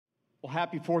Well,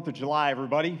 happy 4th of July,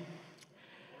 everybody.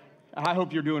 I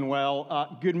hope you're doing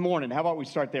well. Good morning. How about we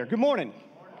start there? Good morning.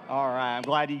 All right. I'm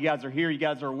glad you guys are here. You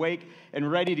guys are awake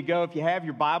and ready to go. If you have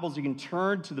your Bibles, you can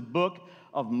turn to the book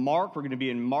of Mark. We're going to be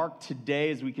in Mark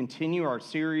today as we continue our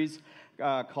series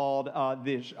called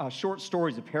the Short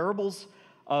Stories of Parables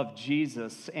of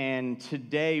Jesus. And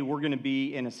today we're going to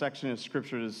be in a section of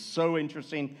Scripture that is so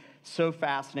interesting, so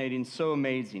fascinating, so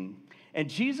amazing. And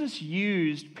Jesus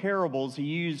used parables, he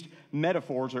used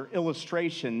metaphors or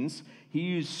illustrations, he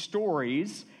used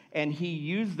stories, and he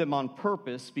used them on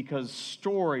purpose because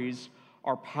stories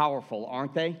are powerful,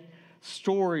 aren't they?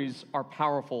 Stories are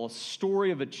powerful. A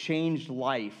story of a changed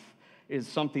life is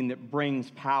something that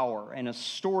brings power, and a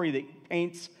story that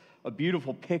paints a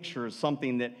beautiful picture is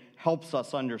something that helps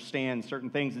us understand certain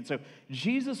things. And so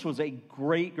Jesus was a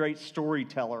great, great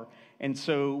storyteller. And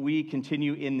so we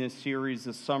continue in this series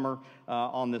this summer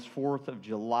on this 4th of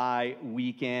July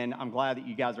weekend. I'm glad that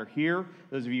you guys are here.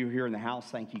 Those of you who are here in the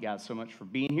house, thank you guys so much for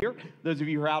being here. Those of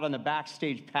you who are out on the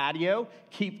backstage patio,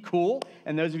 keep cool.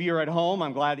 And those of you who are at home,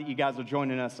 I'm glad that you guys are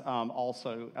joining us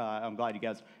also. I'm glad you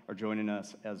guys are joining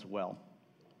us as well.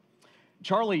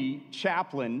 Charlie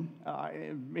Chaplin,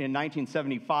 in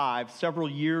 1975, several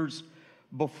years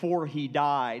before he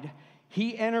died,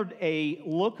 he entered a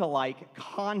look-alike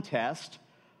contest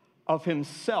of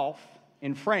himself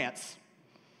in France.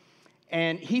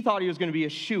 And he thought he was going to be a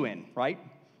shoo-in, right?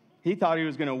 He thought he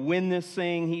was going to win this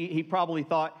thing. He probably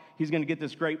thought he's going to get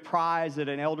this great prize at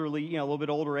an elderly, a little bit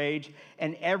older age.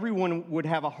 And everyone would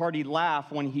have a hearty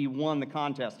laugh when he won the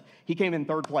contest. He came in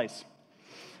third place.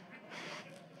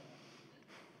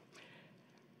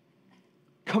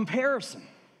 Comparison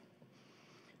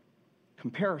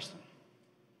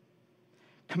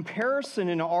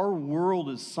in our world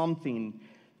is something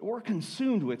we're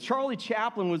consumed with. Charlie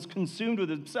Chaplin was consumed with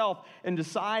himself and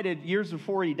decided years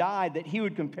before he died that he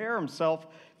would compare himself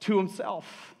to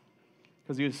himself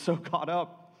because he was so caught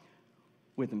up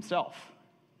with himself.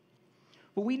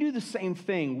 But we do the same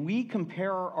thing. We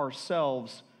compare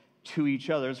ourselves to each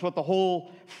other. It's what the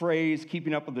whole phrase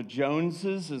keeping up with the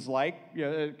Joneses is like.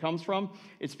 It comes from.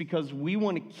 It's because we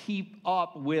want to keep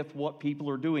up with what people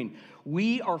are doing.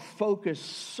 We are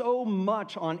focused so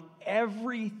much on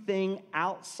everything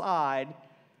outside,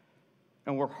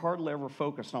 and we're hardly ever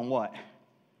focused on what?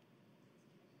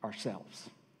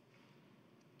 Ourselves.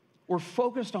 We're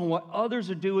focused on what others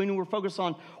are doing. We're focused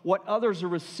on what others are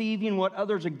receiving, what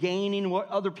others are gaining, what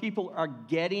other people are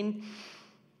getting.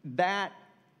 That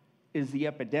is the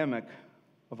epidemic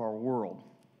of our world,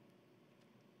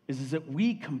 is that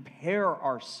we compare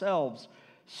ourselves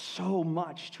so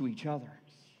much to each other.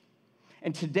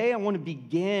 And today I want to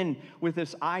begin with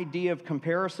this idea of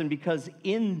comparison because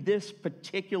in this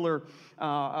particular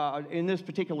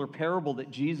parable that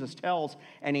Jesus tells,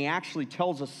 and he actually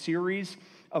tells a series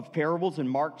of parables in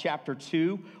Mark chapter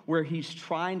 2, where he's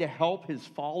trying to help his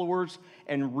followers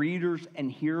and readers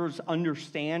and hearers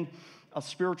understand a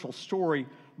spiritual story.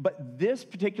 But this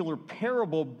particular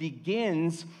parable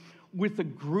begins with a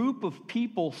group of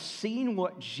people seeing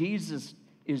what Jesus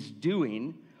is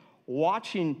doing,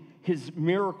 watching his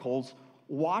miracles,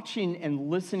 watching and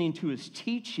listening to his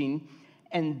teaching,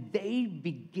 and they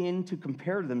begin to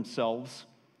compare themselves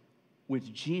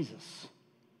with Jesus.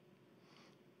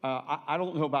 I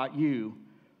don't know about you,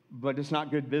 but it's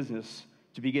not good business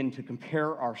to begin to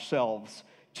compare ourselves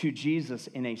to Jesus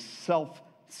in a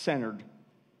self-centered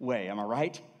way. Am I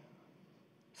right?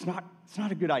 It's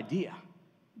not a good idea,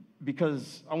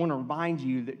 because I want to remind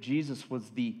you that Jesus was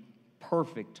the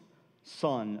perfect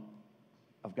Son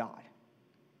of God.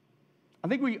 I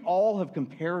think we all have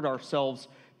compared ourselves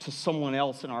to someone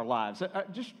else in our lives.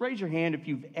 Just raise your hand if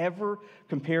you've ever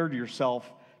compared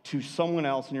yourself to someone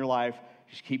else in your life.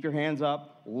 Just keep your hands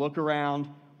up, look around.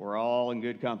 We're all in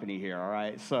good company here, all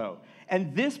right?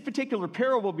 And this particular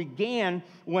parable began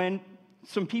when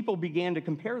some people began to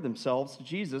compare themselves to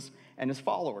Jesus and his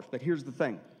followers. But here's the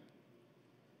thing.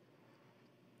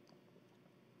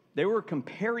 They were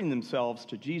comparing themselves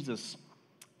to Jesus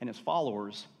and his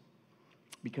followers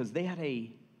because they had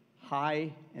a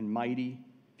high and mighty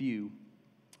view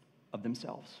of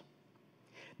themselves.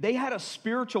 They had a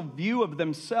spiritual view of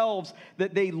themselves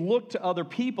that they looked to other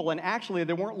people, and actually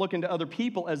they weren't looking to other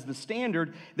people as the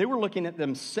standard. They were looking at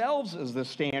themselves as the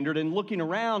standard and looking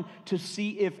around to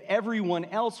see if everyone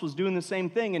else was doing the same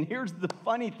thing. And here's the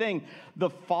funny thing.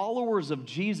 The followers of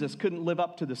Jesus couldn't live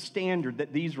up to the standard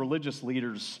that these religious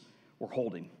leaders were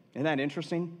holding. Isn't that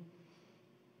interesting?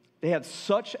 They had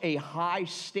such a high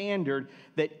standard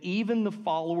that even the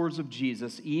followers of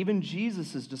Jesus, even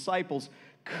Jesus' disciples,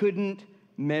 couldn't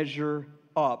measure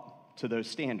up to those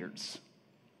standards.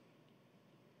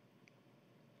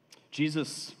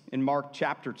 Jesus in Mark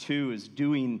chapter 2 is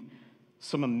doing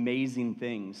some amazing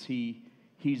things.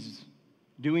 He's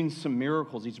doing some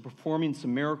miracles. He's performing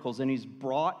some miracles, and he's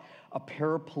brought a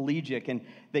paraplegic, and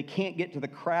they can't get to the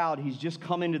crowd. He's just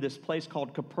come into this place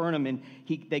called Capernaum, and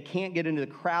they can't get into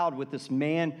the crowd with this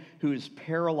man who is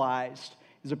paralyzed.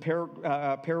 He's a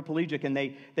paraplegic, and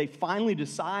they finally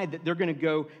decide that they're going to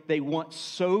go. They want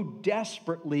so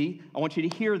desperately, I want you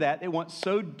to hear that, they want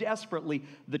so desperately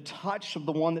the touch of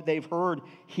the one that they've heard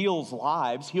heals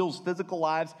lives, heals physical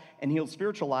lives, and heals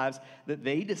spiritual lives, that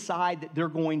they decide that they're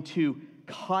going to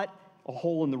cut a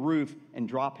hole in the roof and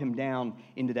drop him down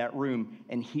into that room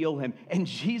and heal him. And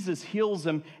Jesus heals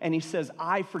him, and he says,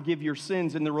 I forgive your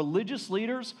sins. And the religious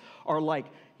leaders are like,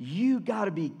 you got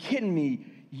to be kidding me.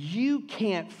 You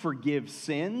can't forgive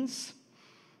sins.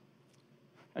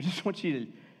 I just want you to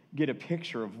get a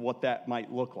picture of what that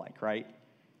might look like, right?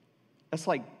 That's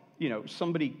like,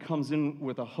 somebody comes in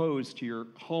with a hose to your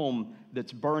home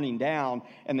that's burning down,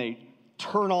 and they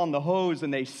turn on the hose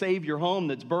and they save your home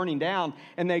that's burning down,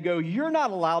 and they go, you're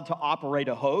not allowed to operate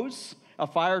a hose, a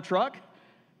fire truck.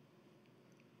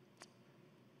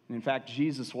 And in fact,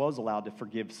 Jesus was allowed to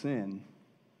forgive sin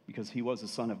because he was the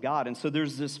Son of God. And so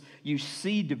there's this, you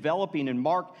see developing in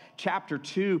Mark chapter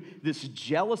 2, this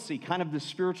jealousy, kind of this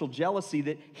spiritual jealousy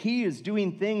that he is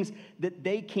doing things that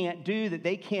they can't do, that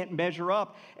they can't measure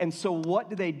up. And so what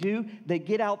do? They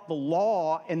get out the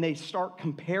law and they start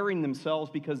comparing themselves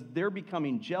because they're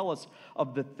becoming jealous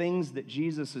of the things that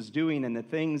Jesus is doing and the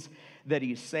things that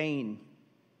he's saying.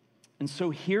 And so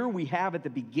here we have at the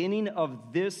beginning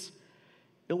of this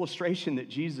illustration that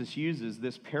Jesus uses,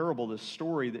 this parable, this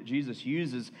story that Jesus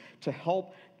uses to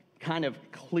help kind of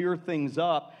clear things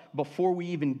up before we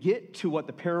even get to what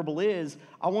the parable is.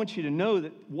 I want you to know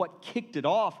that what kicked it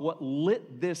off, what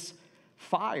lit this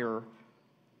fire,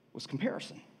 was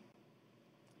comparison.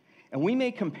 And we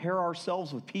may compare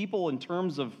ourselves with people in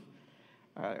terms of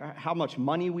how much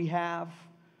money we have,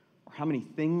 or how many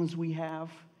things we have,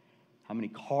 how many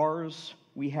cars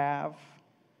we have,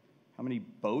 how many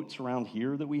boats around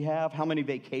here that we have, how many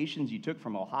vacations you took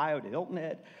from Ohio to Hilton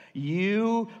Head.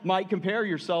 You might compare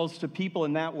yourselves to people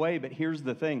in that way, but here's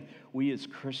the thing. We as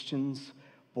Christians,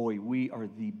 boy, we are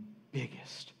the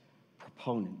biggest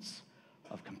proponents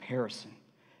of comparison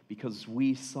because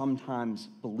we sometimes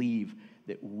believe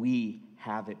that we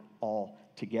have it all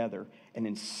together. And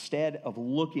instead of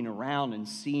looking around and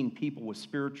seeing people with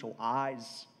spiritual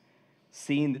eyes,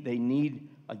 seeing that they need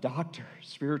a doctor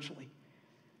spiritually,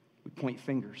 we point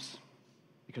fingers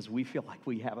because we feel like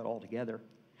we have it all together.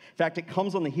 In fact, it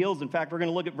comes on the heels. In fact, we're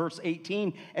going to look at verse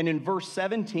 18. And in verse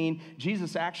 17,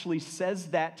 Jesus actually says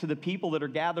that to the people that are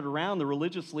gathered around, the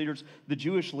religious leaders, the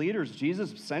Jewish leaders.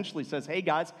 Jesus essentially says, hey,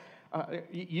 guys,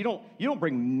 you don't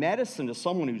bring medicine to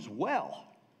someone who's well.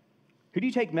 Who do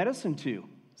you take medicine to?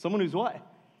 Someone who's what?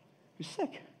 Who's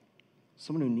sick.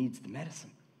 Someone who needs the medicine.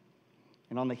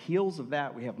 And on the heels of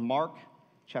that, we have Mark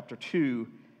chapter 2,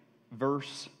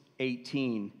 verse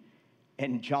 18,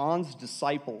 and John's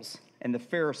disciples and the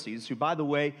Pharisees, who, by the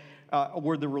way,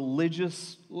 were the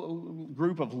religious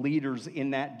group of leaders in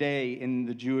that day in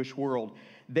the Jewish world,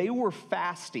 they were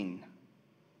fasting.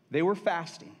 They were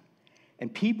fasting.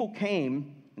 And people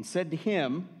came and said to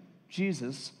him,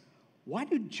 Jesus, why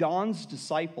do John's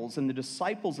disciples and the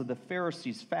disciples of the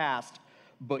Pharisees fast,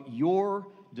 but your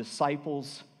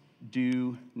disciples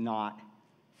do not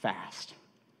fast?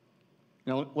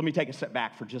 Now, let me take a step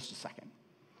back for just a second.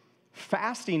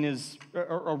 Fasting is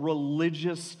a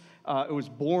religious, it was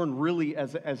born really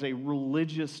as a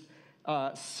religious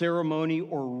ceremony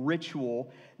or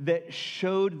ritual that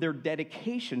showed their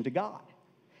dedication to God.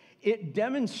 It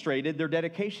demonstrated their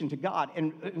dedication to God.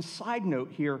 And side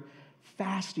note here,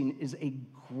 fasting is a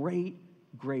great,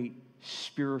 great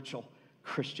spiritual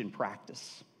Christian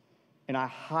practice. And I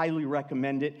highly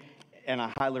recommend it. And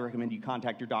I highly recommend you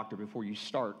contact your doctor before you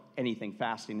start anything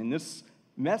fasting. And this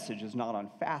message is not on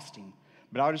fasting,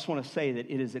 but I just want to say that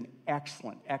it is an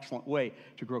excellent, excellent way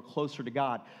to grow closer to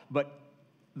God. But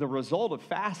the result of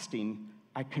fasting,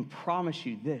 I can promise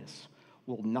you this,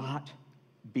 will not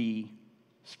be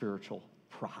spiritual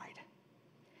pride.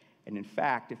 And in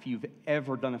fact, if you've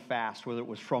ever done a fast, whether it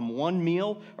was from one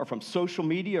meal or from social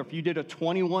media, or if you did a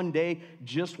 21-day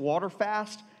just water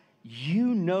fast,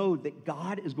 you know that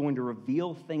God is going to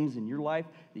reveal things in your life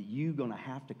that you're going to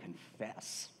have to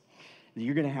confess, that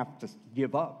you're going to have to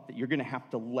give up, that you're going to have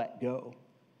to let go.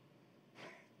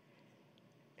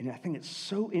 And I think it's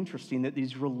so interesting that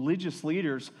these religious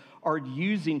leaders are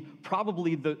using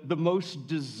probably the most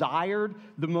desired,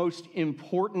 the most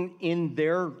important in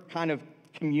their kind of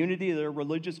community, their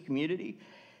religious community.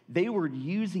 they were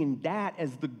using that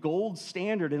as the gold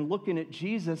standard and looking at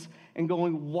Jesus and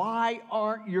going, why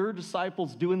aren't your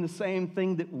disciples doing the same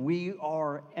thing that we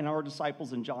are and our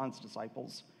disciples and John's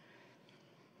disciples?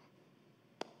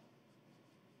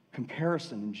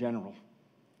 Comparison in general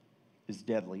is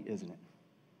deadly, isn't it?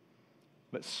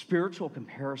 But spiritual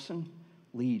comparison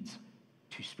leads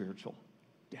to spiritual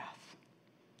death.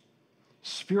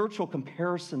 Spiritual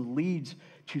comparison leads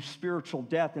to spiritual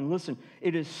death. And listen,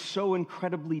 it is so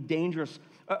incredibly dangerous.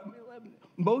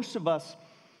 Most of us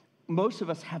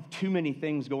have too many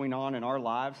things going on in our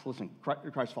lives. Listen,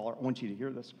 Christ follower, I want you to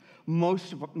hear this.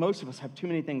 Most of us have too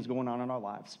many things going on in our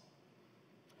lives.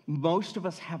 Most of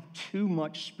us have too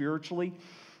much spiritually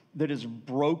that is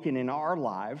broken in our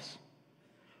lives.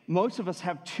 Most of us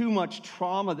have too much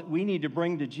trauma that we need to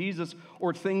bring to Jesus,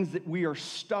 or things that we are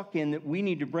stuck in that we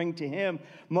need to bring to Him.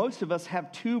 Most of us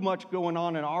have too much going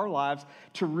on in our lives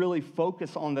to really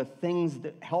focus on the things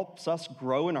that helps us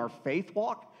grow in our faith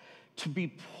walk, to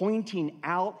be pointing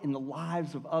out in the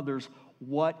lives of others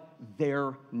what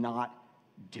they're not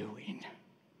doing.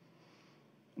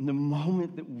 And the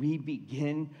moment that we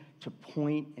begin to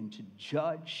point and to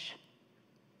judge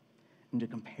and to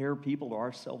compare people to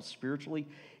ourselves spiritually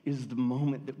is the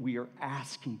moment that we are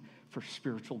asking for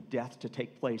spiritual death to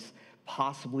take place,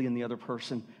 possibly in the other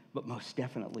person, but most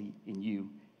definitely in you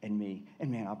and me.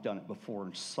 And man, I've done it before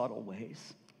in subtle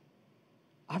ways.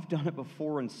 I've done it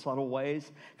before in subtle ways,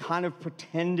 kind of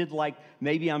pretended like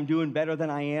maybe I'm doing better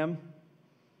than I am,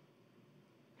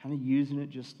 kind of using it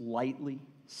just lightly,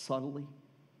 subtly.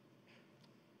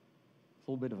 It's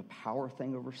a little bit of a power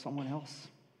thing over someone else.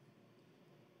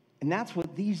 And that's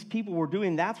what these people were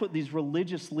doing. That's what these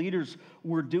religious leaders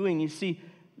were doing. You see,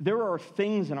 there are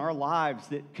things in our lives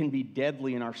that can be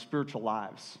deadly in our spiritual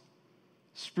lives.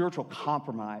 Spiritual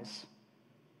compromise,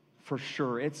 for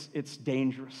sure. It's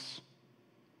dangerous.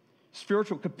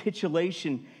 Spiritual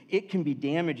capitulation, it can be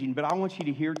damaging. But I want you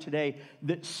to hear today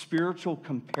that spiritual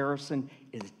comparison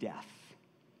is death.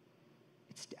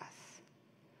 It's death.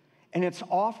 And it's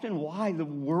often why the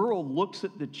world looks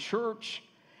at the church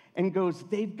and goes,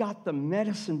 they've got the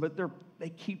medicine, but they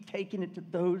keep taking it to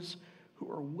those who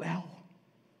are well.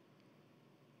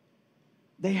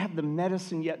 They have the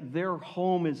medicine, yet their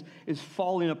home is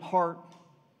falling apart.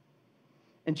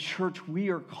 And church, we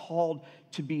are called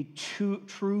to be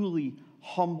truly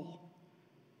humble.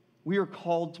 We are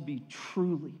called to be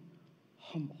truly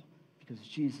humble because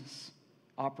Jesus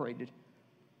operated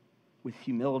with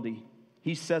humility.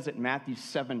 He says it in Matthew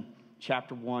 7,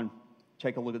 chapter 1.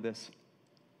 Take a look at this.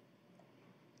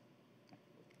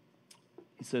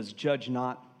 He says, judge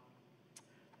not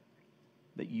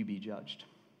that you be judged.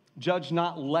 Judge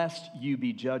not lest you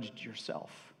be judged yourself.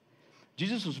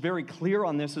 Jesus was very clear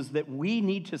on this, is that we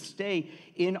need to stay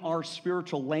in our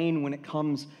spiritual lane when it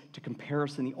comes to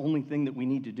comparison. The only thing that we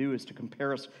need to do is to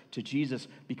compare us to Jesus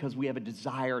because we have a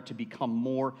desire to become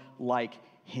more like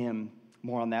Him.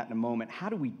 More on that in a moment. How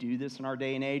do we do this in our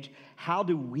day and age? How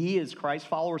do we as Christ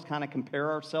followers kind of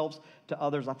compare ourselves to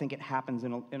others? I think it happens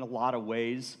in a lot of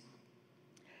ways.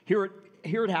 Here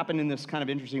it happened in this kind of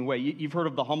interesting way. You've heard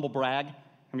of the humble brag?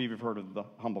 How many of you have heard of the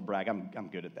humble brag? I'm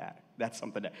good at that. That's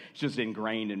something that's just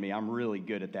ingrained in me. I'm really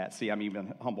good at that. See, I'm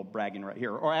even humble bragging right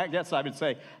here. Or I guess I would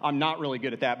say I'm not really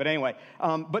good at that. But anyway,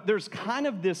 but there's kind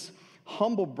of this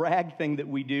humble brag thing that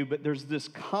we do, but there's this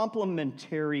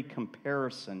complementary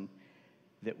comparison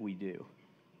that we do.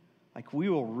 Like we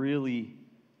will really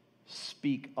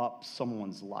speak up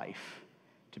someone's life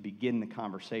to begin the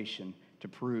conversation to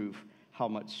prove how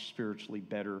much spiritually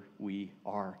better we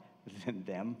are than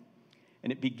them.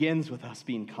 And it begins with us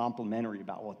being complimentary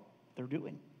about what they're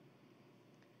doing.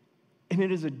 And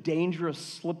it is a dangerous,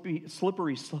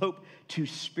 slippery slope to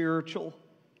spiritual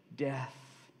death.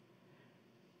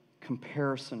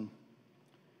 Comparison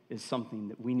is something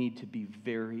that we need to be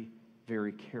very,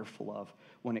 very careful of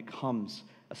when it comes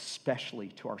especially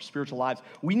to our spiritual lives.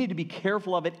 We need to be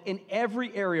careful of it in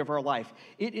every area of our life.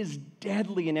 It is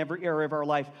deadly in every area of our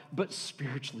life, but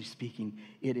spiritually speaking,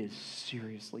 it is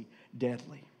seriously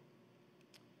deadly.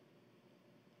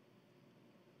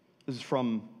 This is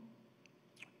from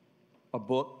a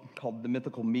book called The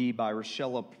Mythical Me by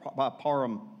Rochelle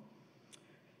Parham.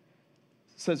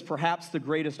 It says, perhaps the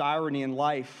greatest irony in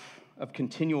life of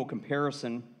continual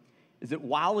comparison is that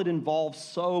while it involves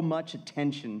so much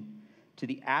attention to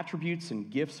the attributes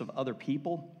and gifts of other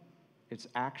people, it's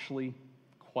actually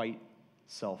quite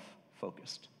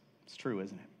self-focused. It's true,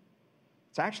 isn't it?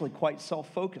 It's actually quite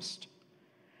self-focused.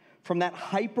 From that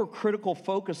hypercritical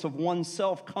focus of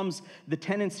oneself comes the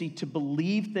tendency to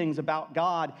believe things about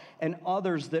God and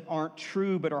others that aren't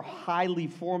true but are highly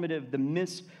formative, the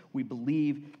myths we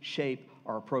believe shape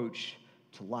our approach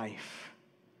to life.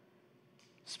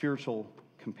 Spiritual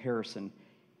comparison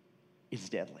is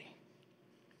deadly.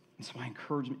 And so my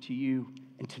encouragement to you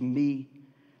and to me,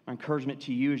 my encouragement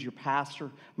to you as your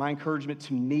pastor, my encouragement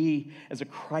to me as a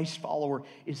Christ follower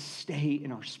is stay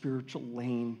in our spiritual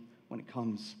lane when it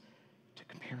comes to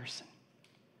comparison.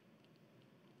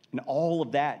 And all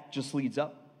of that just leads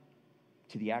up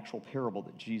to the actual parable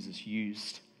that Jesus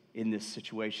used in this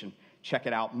situation. Check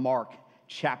it out, Mark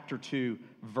chapter 2,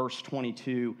 verse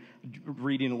 22.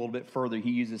 Reading a little bit further,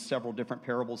 he uses several different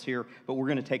parables here, but we're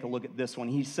going to take a look at this one.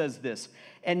 He says this,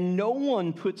 "And no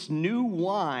one puts new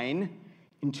wine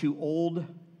into old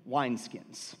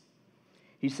wineskins.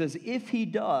 He says, if he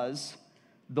does,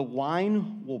 the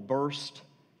wine will burst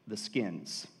the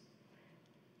skins,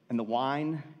 and the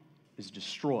wine is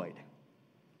destroyed,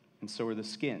 and so are the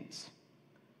skins.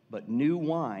 But new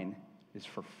wine is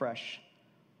for fresh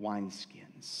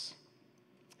wineskins."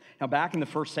 Now, back in the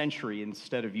first century,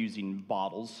 instead of using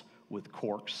bottles with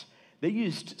corks, they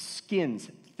used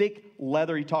skins, thick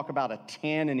leather. You talk about a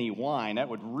tanniny wine. That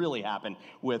would really happen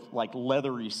with like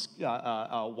leathery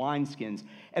wineskins.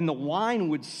 And the wine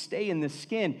would stay in the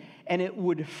skin, and it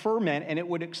would ferment, and it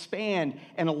would expand.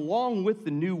 And along with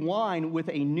the new wine, with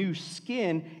a new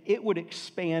skin, it would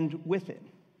expand with it.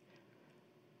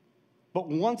 But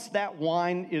once that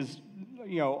wine is,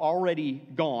 already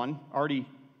gone, already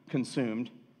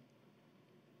consumed,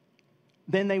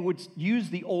 then they would use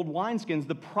the old wineskins.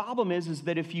 The problem is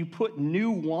that if you put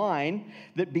new wine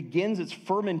that begins its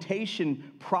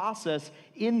fermentation process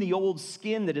in the old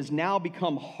skin that has now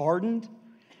become hardened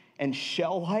and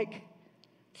shell-like,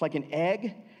 it's like an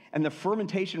egg, and the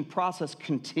fermentation process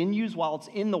continues while it's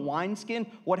in the wineskin,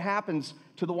 what happens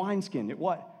to the wineskin? It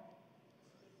what?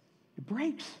 It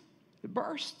breaks. It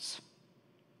bursts.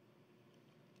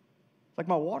 It's like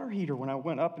my water heater when I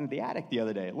went up into the attic the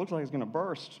other day. It looks like it's going to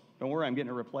burst. Don't worry, I'm getting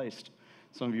it replaced.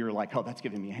 Some of you are like, oh, that's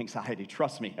giving me anxiety.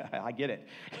 Trust me, I get it.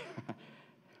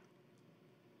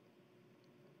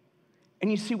 And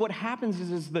you see, what happens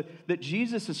is that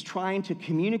Jesus is trying to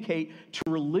communicate to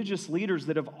religious leaders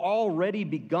that have already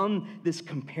begun this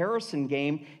comparison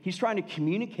game. He's trying to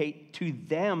communicate to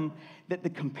them that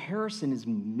the comparison is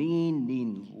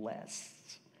meaningless.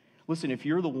 Listen, if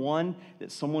you're the one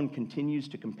that someone continues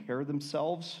to compare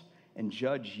themselves and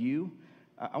judge you,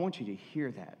 I want you to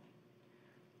hear that.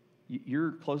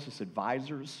 Your closest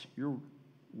advisors, your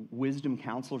wisdom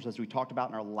counselors, as we talked about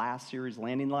in our last series,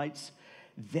 Landing Lights,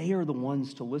 they are the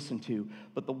ones to listen to.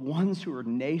 But the ones who are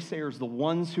naysayers, the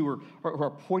ones who are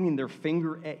pointing their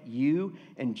finger at you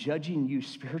and judging you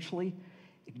spiritually,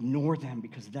 ignore them,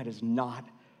 because that is not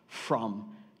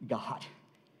from God.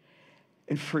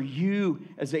 And for you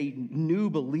as a new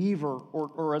believer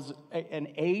or as an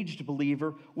aged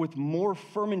believer with more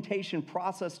fermentation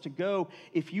process to go,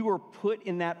 if you are put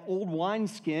in that old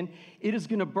wineskin, it is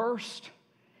going to burst.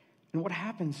 And what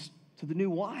happens to the new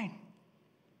wine?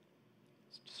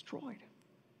 It's destroyed.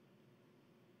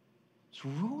 It's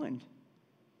ruined.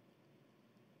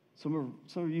 Some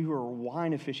of you who are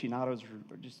wine aficionados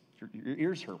are just, your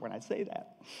ears hurt when I say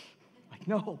that. Like,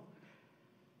 no.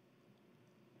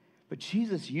 But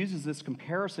Jesus uses this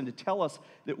comparison to tell us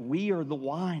that we are the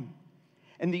wine.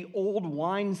 And the old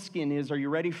wineskin is, are you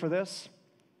ready for this?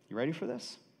 You ready for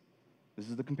this? This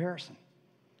is the comparison.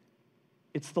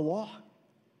 It's the law.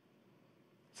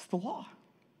 It's the law.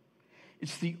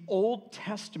 It's the Old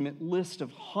Testament list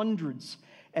of hundreds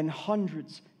and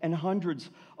hundreds and hundreds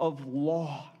of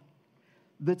law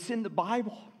that's in the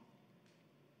Bible.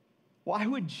 Why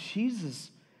would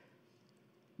Jesus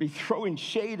be throwing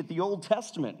shade at the Old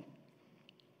Testament?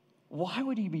 Why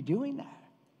would he be doing that?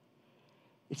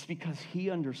 It's because he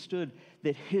understood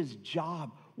that his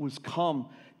job was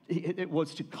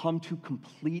to come to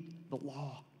complete the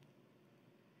law.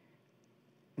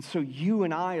 And so you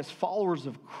and I, as followers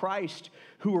of Christ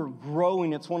who are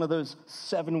growing, it's one of those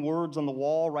 7 words on the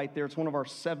wall right there. It's one of our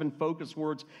 7 focus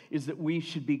words, is that we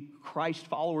should be Christ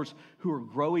followers who are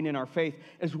growing in our faith.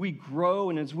 As we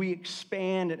grow and as we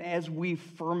expand and as we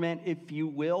ferment, if you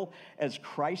will, as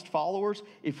Christ followers,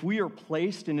 if we are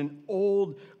placed in an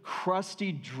old,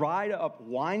 crusty, dried up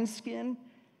wineskin,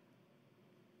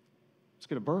 it's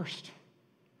going to burst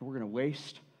and we're going to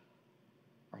waste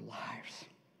our lives.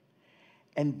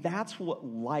 And that's what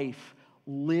life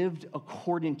lived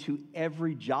according to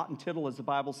every jot and tittle, as the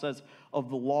Bible says, of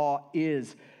the law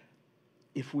is,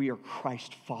 if we are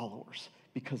Christ followers.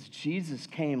 Because Jesus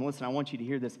came, listen, I want you to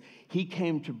hear this, he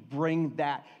came to bring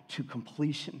that to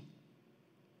completion.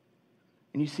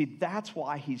 And you see, that's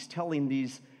why he's telling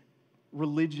these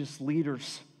religious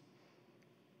leaders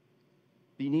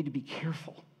that you need to be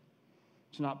careful.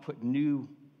 to not put new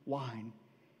wine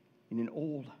in an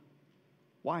old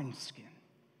wineskin.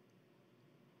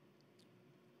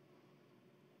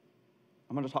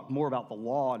 I'm going to talk more about the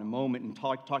law in a moment and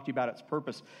talk to you about its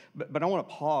purpose, but I want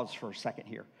to pause for a second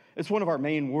here. It's one of our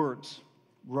main words,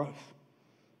 growth.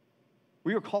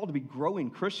 We are called to be growing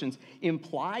Christians.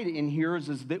 Implied in here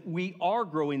is that we are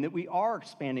growing, that we are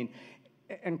expanding.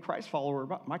 And Christ follower,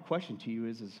 my question to you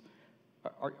is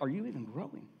are you even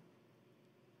growing?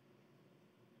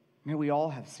 Man, we all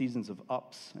have seasons of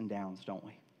ups and downs, don't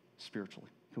we, spiritually?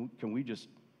 Can we just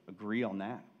agree on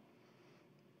that?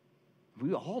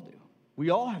 We all do. We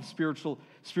all have spiritual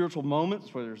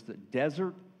moments where there's the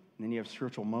desert, and then you have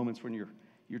spiritual moments when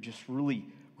you're just really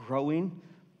growing.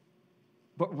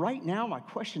 But right now, my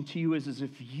question to you is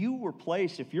if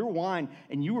your wine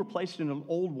and you were placed in an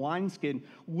old wineskin,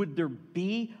 would there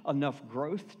be enough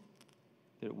growth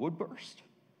that it would burst?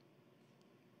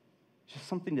 Just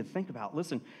something to think about.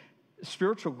 Listen,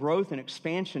 spiritual growth and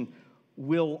expansion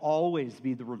will always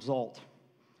be the result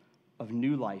of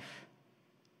new life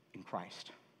in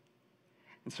Christ.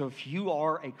 And so if you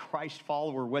are a Christ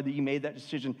follower, whether you made that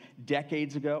decision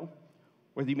decades ago,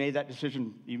 whether you made that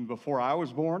decision even before I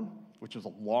was born, which was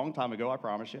a long time ago, I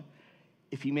promise you,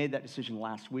 if you made that decision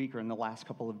last week or in the last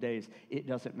couple of days, it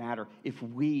doesn't matter. If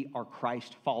we are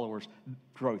Christ followers,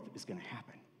 growth is going to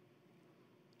happen.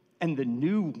 And the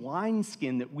new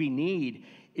wineskin that we need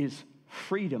is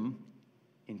freedom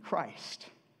in Christ.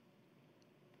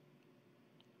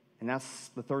 And that's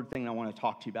the third thing I want to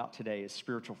talk to you about today is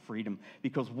spiritual freedom.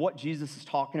 Because what Jesus is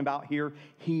talking about here,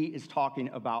 he is talking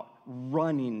about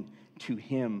running to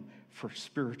him for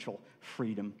spiritual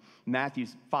freedom. Matthew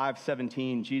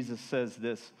 5:17, Jesus says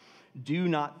this, "Do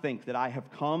not think that I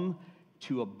have come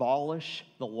to abolish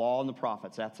the law and the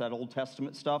prophets." That's that Old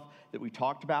Testament stuff that we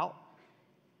talked about.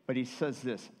 But he says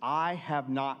this, "I have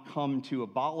not come to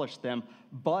abolish them,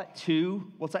 but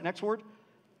to," what's that next word?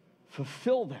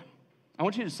 "Fulfill them." I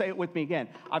want you to say it with me again.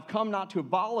 I've come not to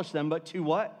abolish them, but to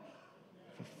what?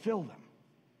 Fulfill them.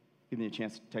 Give me a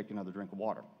chance to take another drink of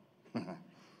water.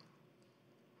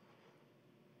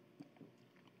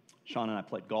 Sean and I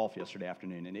played golf yesterday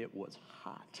afternoon, and it was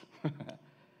hot.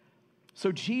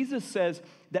 So Jesus says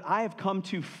that I have come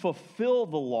to fulfill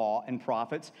the law and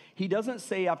prophets. He doesn't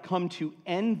say I've come to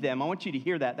end them. I want you to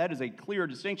hear that. That is a clear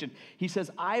distinction. He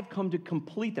says I've come to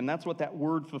complete them. That's what that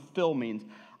word fulfill means.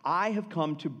 I have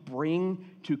come to bring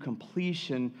to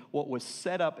completion what was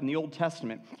set up in the Old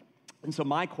Testament. And so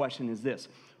my question is this.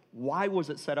 Why was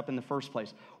it set up in the first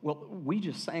place? Well, we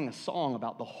just sang a song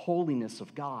about the holiness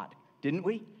of God, didn't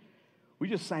we? We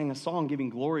just sang a song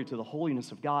giving glory to the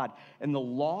holiness of God. And the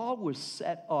law was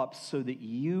set up so that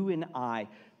you and I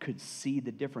could see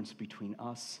the difference between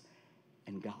us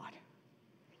and God.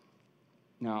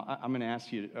 Now, I'm going to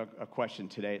ask you a question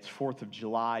today. It's 4th of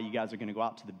July. You guys are going to go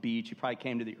out to the beach. You probably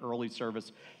came to the early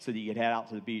service so that you could head out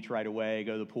to the beach right away,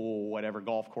 go to the pool, whatever,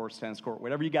 golf course, tennis court,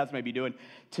 whatever you guys may be doing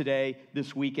today,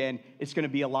 this weekend. It's going to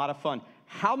be a lot of fun.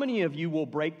 How many of you will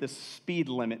break the speed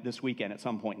limit this weekend at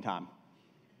some point in time?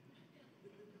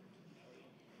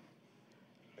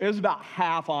 It was about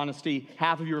half honesty,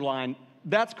 half of your lying.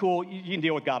 That's cool. You can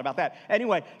deal with God about that.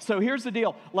 Anyway, so here's the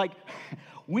deal. Like,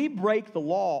 we break the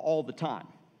law all the time.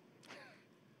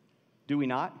 Do we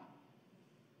not?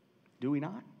 Do we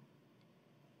not?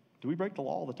 Do we break the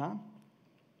law all the time?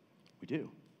 We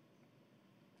do.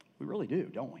 We really do,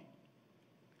 don't we?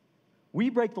 We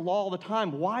break the law all the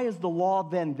time. Why is the law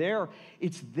then there?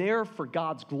 It's there for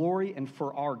God's glory and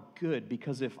for our good.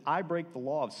 Because if I break the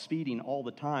law of speeding all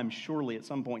the time, surely at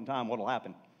some point in time, what will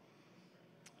happen?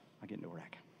 I get into a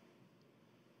wreck.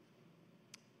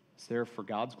 It's there for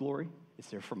God's glory. It's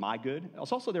there for my good.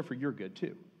 It's also there for your good,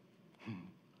 too.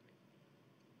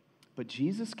 But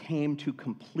Jesus came to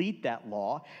complete that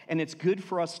law, and it's good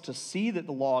for us to see that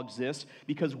the law exists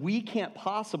because we can't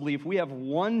possibly, if we have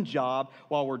one job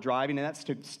while we're driving, and that's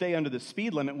to stay under the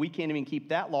speed limit, we can't even keep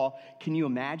that law. Can you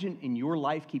imagine in your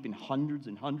life keeping hundreds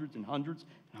and hundreds and hundreds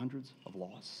and hundreds of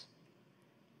laws?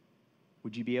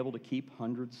 Would you be able to keep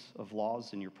hundreds of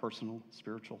laws in your personal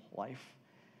spiritual life?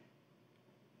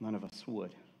 None of us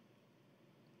would.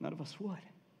 None of us would.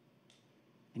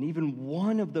 And even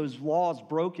one of those laws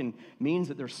broken means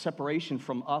that there's separation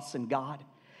from us and God.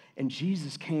 And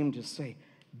Jesus came to say,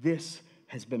 this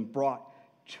has been brought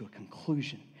to a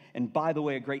conclusion. And by the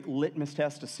way, a great litmus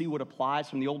test to see what applies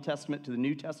from the Old Testament to the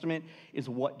New Testament is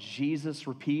what Jesus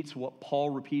repeats, what Paul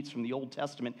repeats from the Old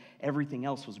Testament. Everything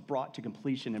else was brought to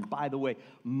completion. And by the way,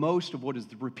 most of what is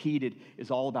repeated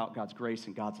is all about God's grace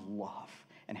and God's love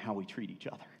and how we treat each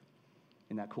other.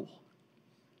 Isn't that cool?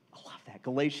 I love that.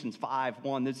 Galatians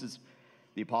 5:1, this is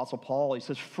The Apostle Paul, he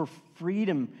says, for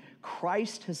freedom,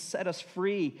 Christ has set us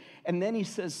free. And then he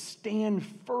says, stand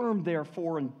firm,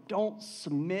 therefore, and don't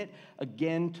submit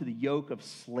again to the yoke of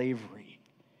slavery.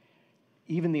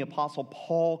 Even the Apostle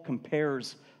Paul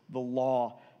compares the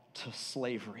law to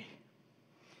slavery.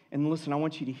 And listen, I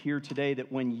want you to hear today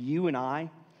that when you and I,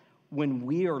 when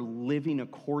we are living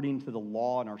according to the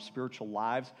law in our spiritual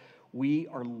lives, we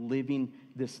are living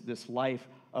this life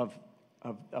of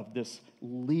this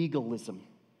legalism,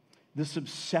 this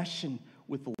obsession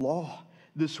with the law,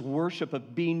 this worship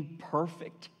of being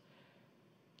perfect.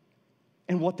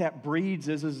 And what that breeds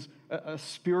is a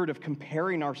spirit of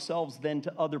comparing ourselves then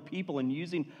to other people and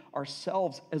using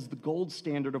ourselves as the gold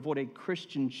standard of what a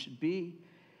Christian should be.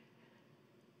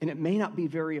 And it may not be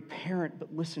very apparent,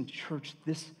 but listen, church,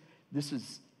 this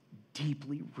is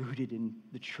deeply rooted in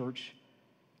the church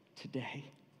today.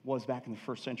 It was back in the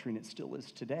first century, and it still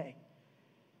is today.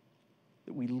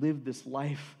 That we live this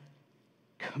life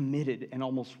committed and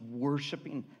almost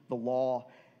worshiping the law,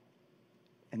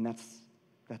 and that's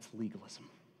legalism.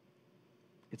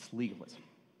 It's legalism.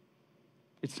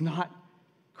 It's not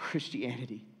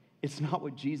Christianity. It's not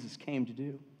what Jesus came to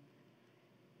do.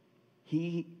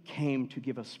 He came to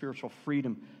give us spiritual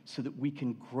freedom so that we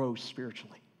can grow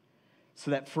spiritually.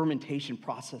 So that fermentation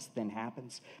process then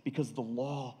happens because the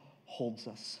law holds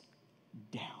us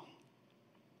down.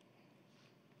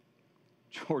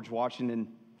 George Washington,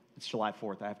 it's July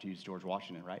 4th, I have to use George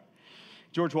Washington, right?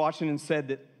 George Washington said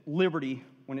that liberty,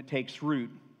 when it takes root,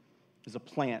 is a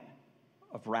plant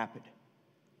of rapid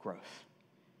growth.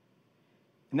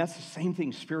 And that's the same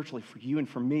thing spiritually for you and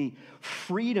for me.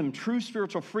 Freedom, true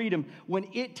spiritual freedom, when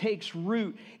it takes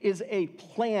root, is a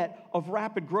plant of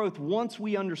rapid growth. Once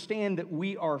we understand that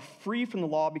we are free from the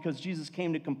law because Jesus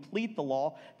came to complete the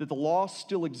law, that the law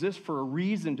still exists for a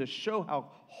reason to show how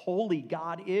holy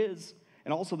God is,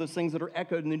 and also those things that are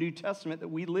echoed in the New Testament that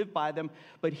we live by them.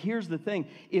 But here's the thing.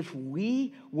 If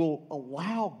we will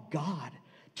allow God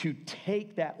to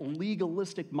take that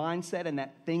legalistic mindset and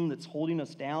that thing that's holding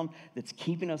us down, that's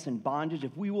keeping us in bondage,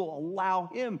 if we will allow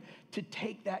him to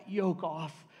take that yoke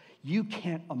off, you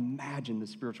can't imagine the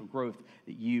spiritual growth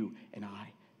that you and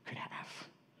I could have.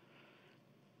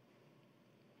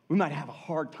 We might have a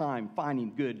hard time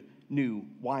finding good new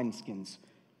wineskins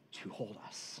to hold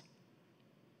us.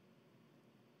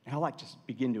 And I like to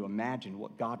begin to imagine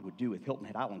what God would do with Hilton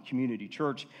Head Island Community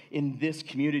Church in this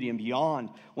community and beyond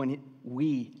when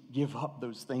we give up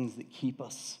those things that keep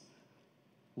us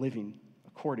living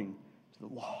according to the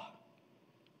law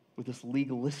with this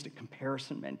legalistic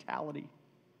comparison mentality.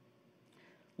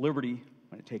 Liberty,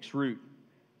 when it takes root,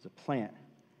 is a plant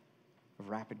of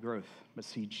rapid growth. But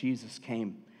see, Jesus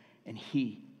came and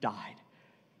he died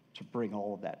to bring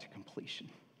all of that to completion.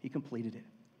 He completed it.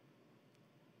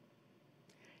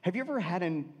 Have you ever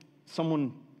had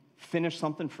someone finish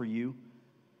something for you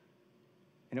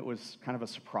and it was kind of a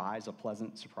surprise, a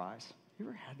pleasant surprise? You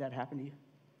ever had that happen to you?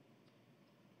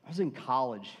 I was in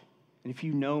college, and if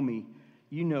you know me,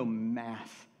 you know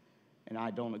math, and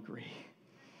I don't agree.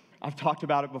 I've talked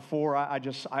about it before. I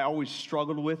always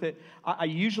struggled with it. I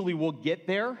usually will get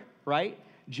there, right?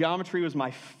 Geometry was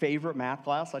my favorite math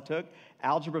class I took.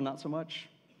 Algebra, not so much.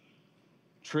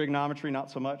 Trigonometry, not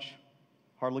so much.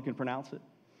 Hardly can pronounce it.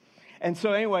 And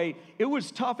so anyway, it was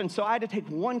tough, and so I had to take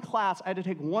one class. I had to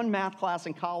take one math class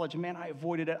in college, and man, I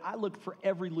avoided it. I looked for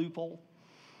every loophole.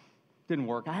 Didn't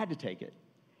work. I had to take it.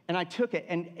 And I took it,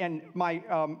 and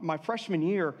my freshman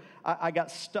year, I got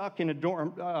stuck in a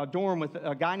dorm with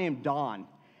a guy named Don.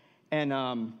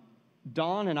 And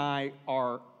Don and I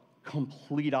are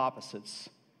complete opposites,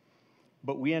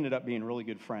 but we ended up being really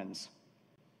good friends.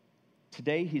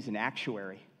 Today, he's an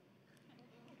actuary.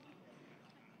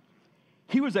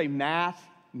 He was a math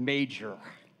major.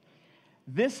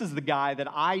 This is the guy that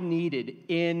I needed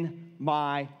in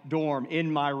my dorm, in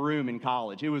my room in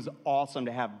college. It was awesome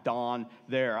to have Don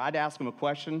there. I'd ask him a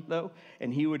question, though,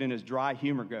 and he would, in his dry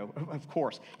humor, go, of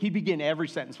course. He'd begin every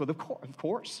sentence with, of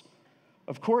course.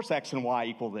 Of course, X and Y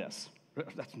equal this.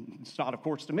 It's not of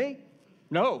course to me.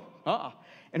 No,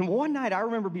 And one night, I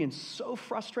remember being so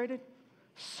frustrated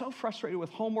with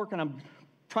homework, and I'm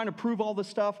trying to prove all this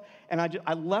stuff, and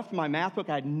I left my math book.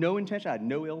 I had no intention. I had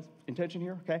no ill intention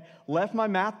here, okay? Left my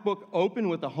math book open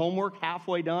with the homework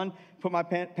halfway done, put my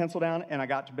pencil down, and I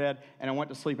got to bed, and I went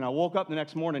to sleep. And I woke up the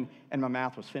next morning, and my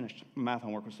math was finished. My math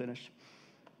homework was finished.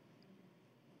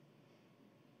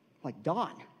 I'm like,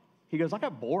 Don. He goes, I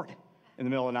got bored in the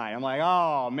middle of the night. I'm like,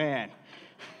 oh, man.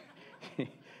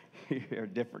 You're a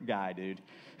different guy, dude.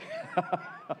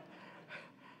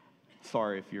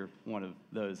 Sorry if you're one of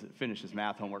those that finishes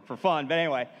math homework for fun, but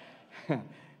anyway.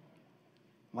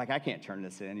 I'm like, I can't turn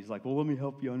this in. He's like, well, let me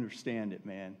help you understand it,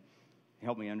 man. He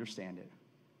helped me understand it.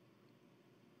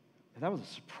 But that was a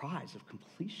surprise of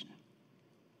completion.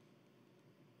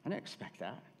 I didn't expect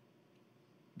that.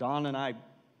 Don and I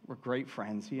were great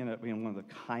friends. He ended up being one of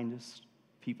the kindest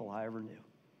people I ever knew.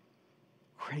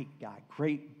 Great guy,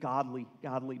 great, godly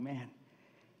man.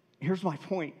 Here's my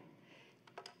point.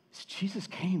 Jesus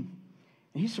came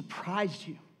and he surprised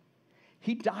you.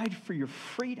 He died for your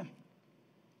freedom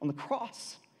on the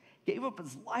cross, gave up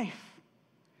his life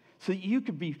so that you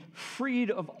could be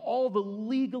freed of all the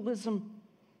legalism,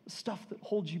 stuff that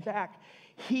holds you back.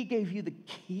 He gave you the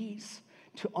keys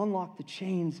to unlock the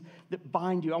chains that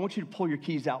bind you. I want you to pull your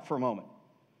keys out for a moment.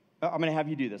 I'm going to have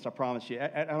you do this, I promise you.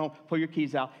 I don't pull your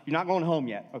keys out. You're not going home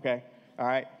yet, okay? All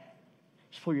right?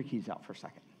 Just pull your keys out for a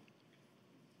second.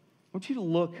 I want you to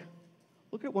look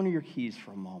at one of your keys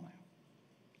for a moment.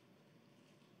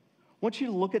 I want you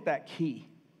to look at that key.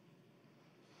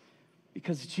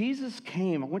 Because Jesus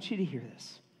came, I want you to hear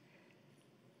this.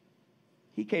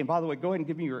 He came, by the way, go ahead and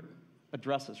give me your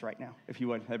addresses right now, if you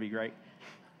would. That'd be great.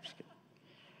 Just kidding.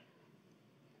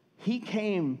 He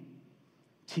came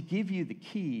to give you the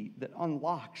key that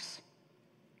unlocks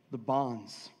the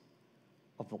bonds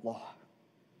of the law.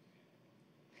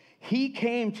 He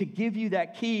came to give you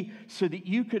that key so that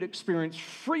you could experience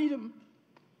freedom,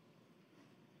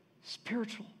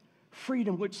 spiritual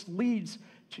freedom, which leads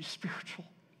to spiritual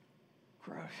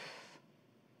growth.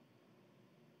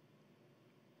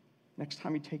 Next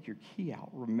time you take your key out,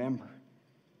 remember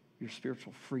your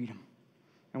spiritual freedom.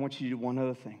 I want you to do one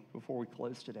other thing before we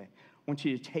close today. I want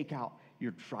you to take out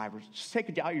your just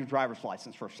take out your driver's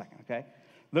license for a second, okay?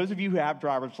 Those of you who have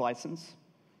driver's license,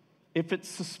 if it's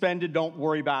suspended, don't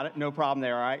worry about it. No problem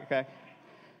there, all right, okay?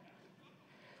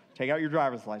 Take out your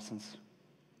driver's license.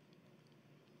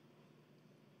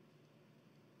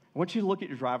 I want you to look at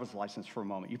your driver's license for a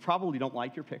moment. You probably don't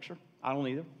like your picture. I don't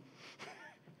either.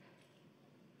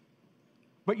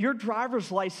 But your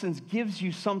driver's license gives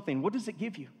you something. What does it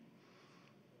give you?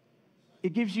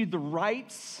 It gives you the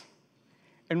rights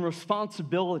and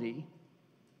responsibility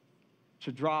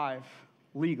to drive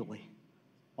legally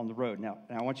on the road. Now,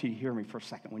 I want you to hear me for a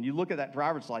second. When you look at that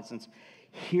driver's license,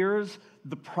 here's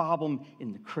the problem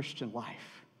in the Christian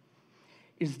life,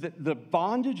 is that the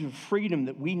bondage of freedom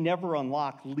that we never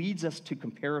unlock leads us to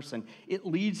comparison. It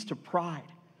leads to pride.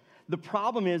 The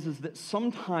problem is that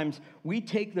sometimes we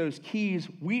take those keys,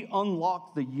 we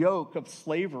unlock the yoke of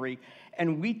slavery,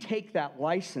 and we take that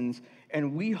license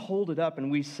and we hold it up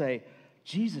and we say,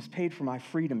 Jesus paid for my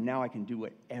freedom, now I can do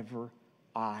whatever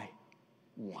I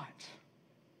want.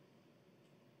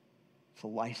 It's a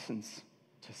license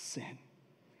to sin.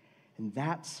 And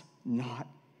that's not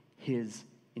his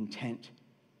intent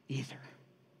either.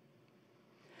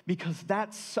 Because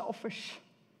that's selfish.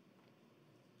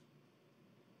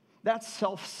 That's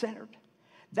self-centered.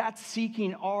 That's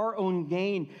seeking our own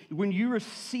gain. When you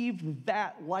received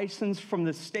that license from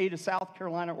the state of South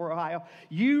Carolina or Ohio,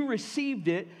 you received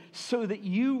it so that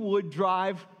you would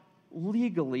drive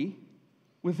legally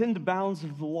within the bounds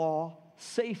of the law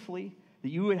safely, that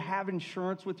you would have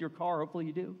insurance with your car. Hopefully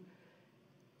you do.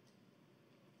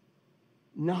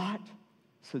 Not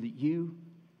so that you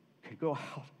could go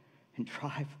out and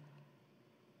drive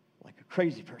like a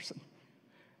crazy person.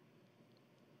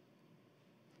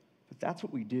 But that's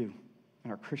what we do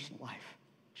in our Christian life,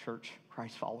 church,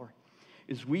 Christ follower,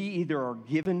 is we either are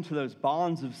given to those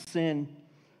bonds of sin,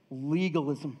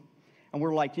 legalism, and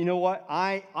we're like, you know what,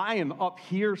 I am up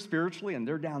here spiritually, and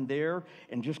they're down there,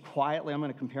 and just quietly I'm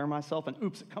going to compare myself, and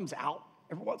oops, it comes out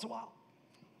every once in a while.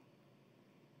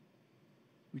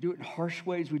 We do it in harsh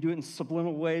ways, we do it in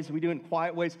subliminal ways, we do it in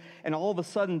quiet ways, and all of a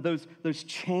sudden those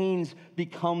chains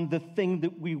become the thing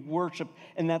that we worship,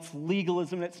 and that's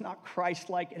legalism. It's not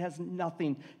Christ-like. It has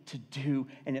nothing to do,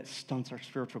 and it stunts our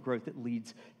spiritual growth. It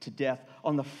leads to death.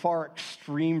 On the far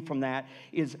extreme from that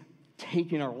is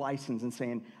taking our license and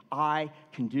saying, I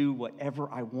can do whatever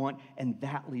I want, and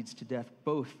that leads to death.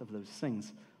 Both of those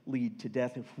things lead to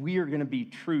death. If we are going to be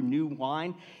true new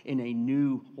wine in a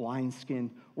new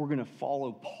wineskin, we're going to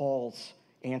follow Paul's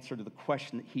answer to the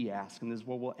question that he asked, and this is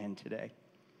where we'll end today.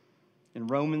 In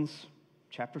Romans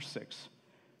chapter 6,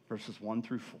 verses 1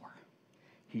 through 4,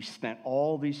 he spent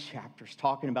all these chapters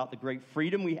talking about the great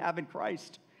freedom we have in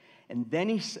Christ, and then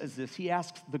he says this. He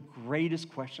asks the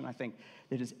greatest question, I think,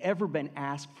 that has ever been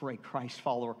asked for a Christ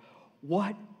follower.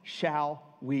 What shall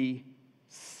we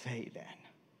say then?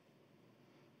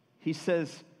 He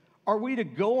says, are we to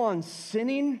go on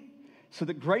sinning so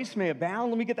that grace may abound?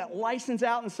 Let me get that license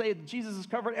out and say that Jesus has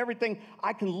covered everything.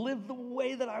 I can live the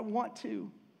way that I want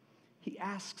to. He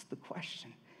asks the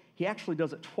question. He actually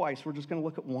does it twice. We're just going to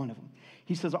look at one of them.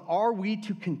 He says, are we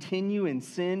to continue in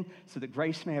sin so that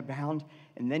grace may abound?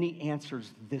 And then he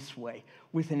answers this way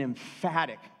with an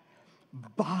emphatic,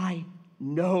 by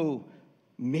no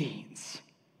means.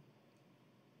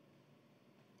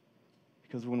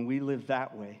 Because when we live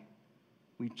that way,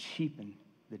 we cheapen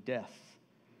the death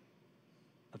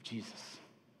of Jesus.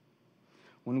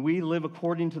 When we live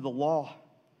according to the law,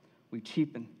 we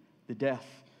cheapen the death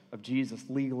of Jesus,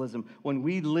 legalism. When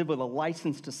we live with a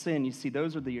license to sin, you see,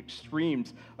 those are the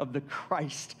extremes of the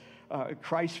Christ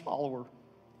follower.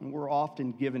 And we're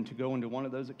often given to go into one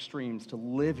of those extremes, to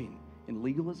living in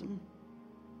legalism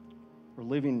or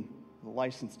living with a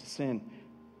license to sin.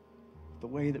 The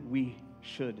way that we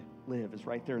should live is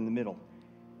right there in the middle,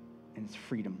 and it's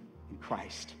freedom in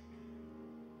Christ.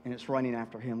 And it's running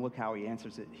after him. Look how he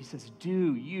answers it. He says,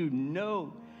 do you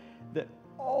know that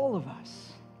all of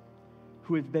us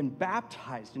who have been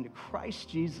baptized into Christ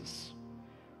Jesus,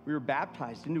 we were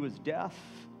baptized into his death.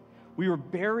 We were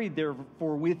buried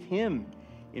therefore with him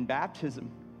in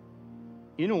baptism,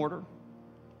 in order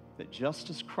that just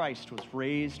as Christ was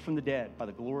raised from the dead by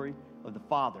the glory of the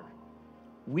Father,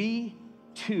 we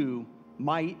too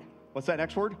might, what's that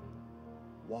next word?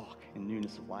 Walk in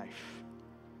newness of life.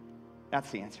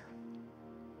 That's the answer.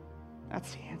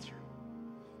 That's the answer.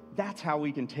 That's how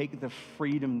we can take the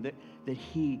freedom that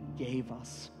he gave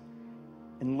us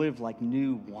and live like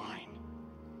new wine,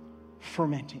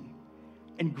 fermenting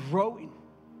and growing,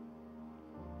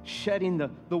 shedding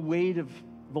the weight of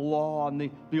the law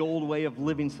and the old way of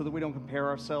living so that we don't compare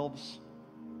ourselves.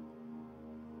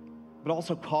 But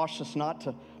also cautious not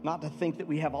to think that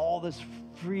we have all this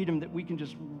freedom that we can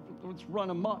just, let's run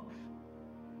amok.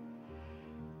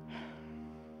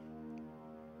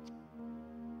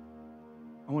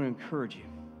 I want to encourage you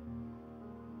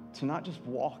to not just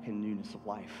walk in newness of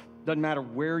life. Doesn't matter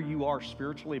where you are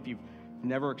spiritually. If you've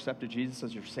never accepted Jesus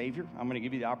as your Savior, I'm going to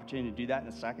give you the opportunity to do that in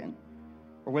a second.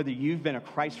 Or whether you've been a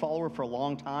Christ follower for a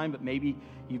long time, but maybe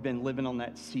you've been living on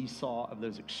that seesaw of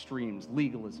those extremes,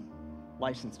 legalism,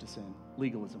 license to sin,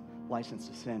 legalism, license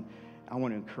to sin. I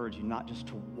want to encourage you not just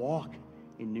to walk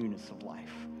in newness of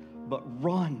life, but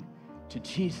run to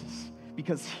Jesus,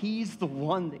 because he's the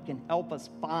one that can help us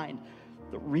find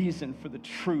the reason for the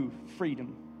true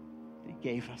freedom that he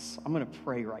gave us. I'm going to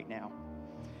pray right now.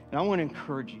 And I want to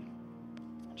encourage you,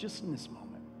 just in this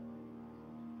moment,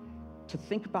 to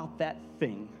think about that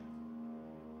thing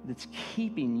that's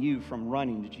keeping you from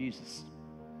running to Jesus.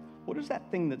 What is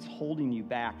that thing that's holding you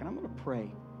back? And I'm going to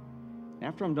pray. And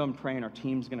after I'm done praying, our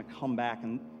team's going to come back,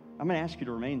 and I'm going to ask you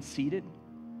to remain seated.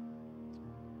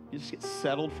 You just get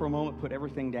settled for a moment, put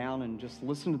everything down, and just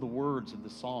listen to the words of the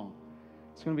song.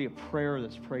 It's going to be a prayer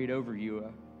that's prayed over you,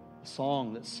 a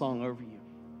song that's sung over you.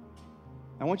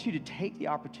 I want you to take the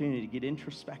opportunity to get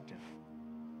introspective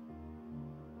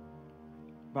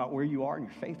about where you are in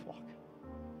your faith walk.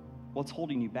 What's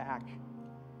holding you back?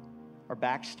 Our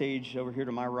backstage over here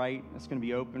to my right, that's going to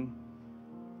be open.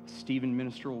 Stephen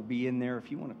minister will be in there.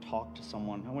 If you want to talk to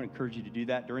someone, I want to encourage you to do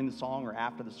that during the song or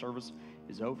after the service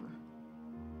is over.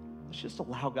 Let's just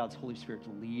allow God's Holy Spirit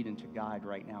to lead and to guide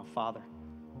right now. Father,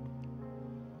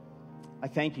 I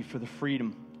thank you for the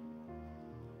freedom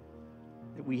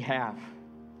that we have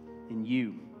in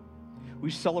you. We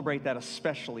celebrate that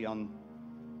especially on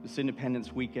this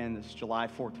Independence weekend, this July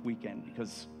 4th weekend,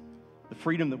 because the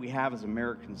freedom that we have as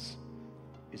Americans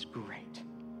is great.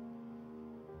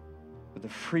 But the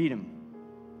freedom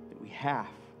that we have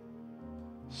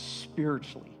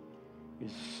spiritually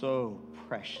is so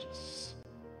precious.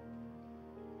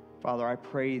 Father, I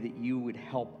pray that you would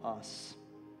help us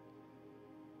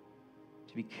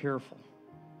to be careful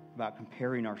about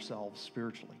comparing ourselves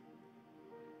spiritually.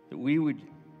 That we would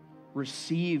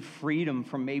receive freedom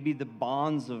from maybe the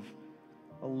bonds of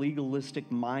a legalistic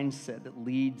mindset that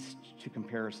leads to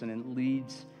comparison and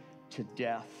leads to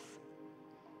death.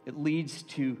 It leads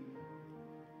to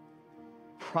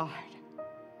pride,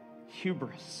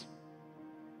 hubris,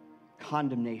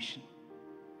 condemnation.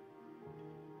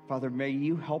 Father, may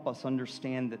you help us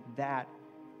understand that that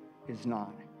is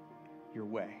not your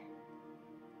way.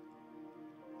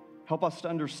 Help us to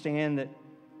understand that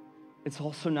it's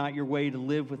also not your way to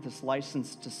live with this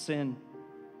license to sin,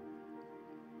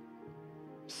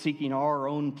 seeking our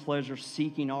own pleasure,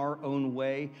 seeking our own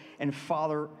way. And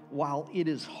Father, while it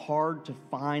is hard to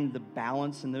find the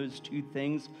balance in those two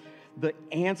things, the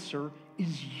answer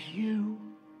is you.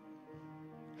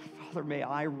 Father, may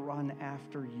I run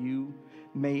after you.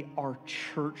 May our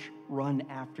church run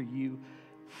after you.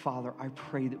 Father, I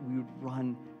pray that we would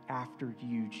run after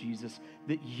you, Jesus,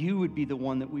 that you would be the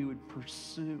one that we would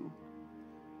pursue.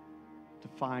 to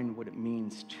find what it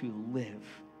means to live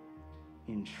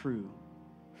in true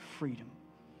freedom.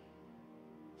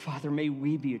 Father, may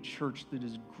we be a church that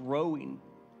is growing.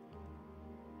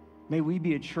 May we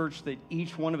be a church that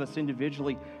each one of us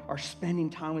individually are spending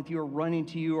time with you, are running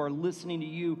to you, are listening to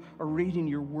you, are reading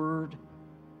your word,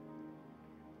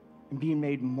 and being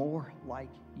made more like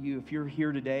you. If you're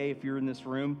here today, if you're in this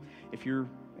room, if you're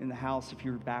in the house, if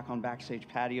you're back on backstage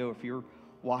patio, if you're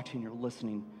watching or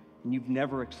listening, and you've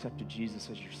never accepted Jesus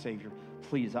as your Savior,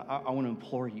 please, I want to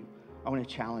implore you. I want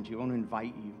to challenge you. I want to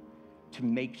invite you to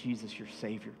make Jesus your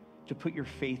Savior, to put your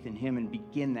faith in him and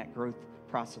begin that growth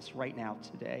process right now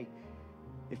today.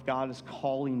 If God is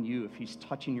calling you, if he's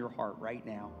touching your heart right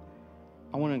now,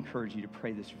 I want to encourage you to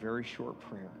pray this very short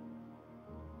prayer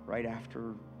right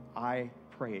after I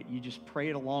pray it. You just pray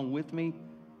it along with me,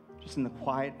 just in the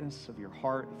quietness of your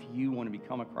heart. If you want to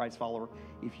become a Christ follower,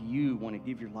 if you want to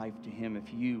give your life to him,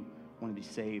 if you want to be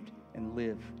saved and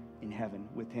live in heaven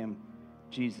with him,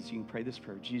 Jesus, you can pray this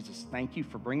prayer. Jesus, thank you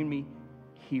for bringing me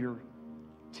here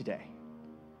today.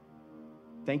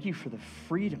 Thank you for the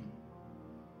freedom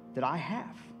that I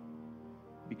have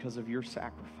because of your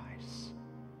sacrifice.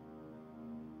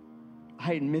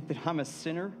 I admit that I'm a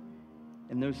sinner,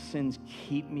 and those sins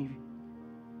keep me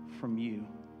from you.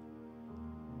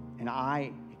 And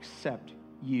I accept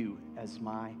you as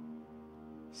my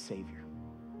Savior.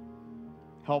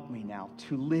 Help me now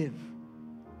to live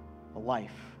a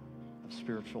life of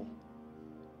spiritual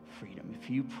freedom. If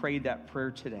you prayed that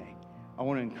prayer today, I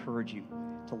want to encourage you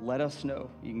to let us know.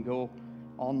 You can go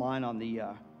online on the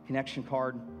connection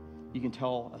card. You can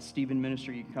tell a Stephen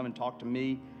minister. You can come and talk to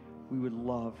me. We would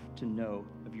love to know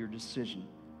of your decision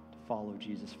to follow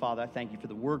Jesus. Father, I thank you for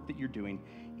the work that you're doing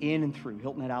in and through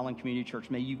Hilton Head Island Community Church.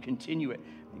 May you continue it.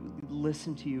 May we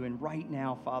listen to you. And right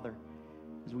now, Father,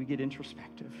 as we get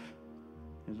introspective,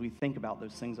 as we think about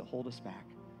those things that hold us back,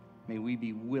 may we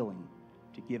be willing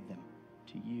to give them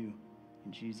to you.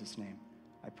 In Jesus' name,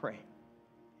 I pray.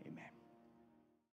 Amen.